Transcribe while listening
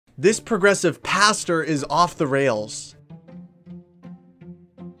This progressive pastor is off the rails.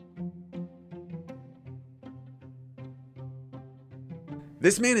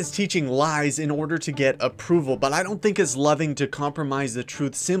 This man is teaching lies in order to get approval, but I don't think it's loving to compromise the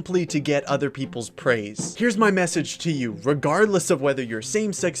truth simply to get other people's praise. Here's my message to you. Regardless of whether you're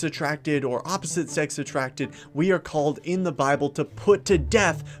same-sex attracted or opposite-sex attracted, we are called in the Bible to put to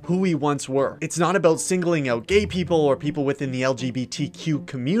death who we once were. It's not about singling out gay people or people within the LGBTQ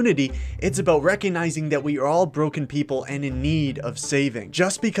community. It's about recognizing that we are all broken people and in need of saving.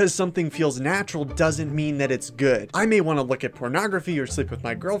 Just because something feels natural doesn't mean that it's good. I may want to look at pornography or sleep with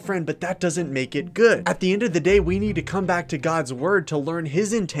my girlfriend, but that doesn't make it good. At the end of the day, we need to come back to God's word to learn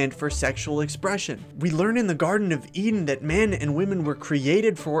his intent for sexual expression. We learn in the Garden of Eden that men and women were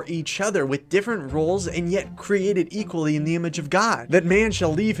created for each other with different roles and yet created equally in the image of God. That man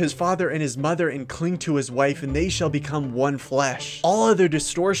shall leave his father and his mother and cling to his wife, and they shall become one flesh. All other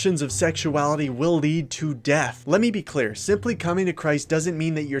distortions of sexuality will lead to death. Let me be clear, simply coming to Christ doesn't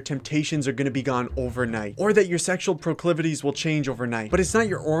mean that your temptations are going to be gone overnight, or that your sexual proclivities will change overnight. But it's not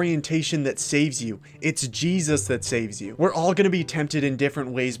your orientation that saves you. It's Jesus that saves you. We're all going to be tempted in different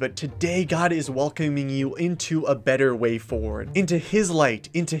ways, but today God is welcoming you into a better way forward, into his light,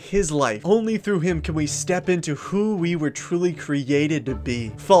 into his life. Only through him can we step into who we were truly created to be.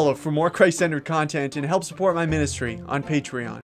 Follow for more Christ-centered content and help support my ministry on Patreon.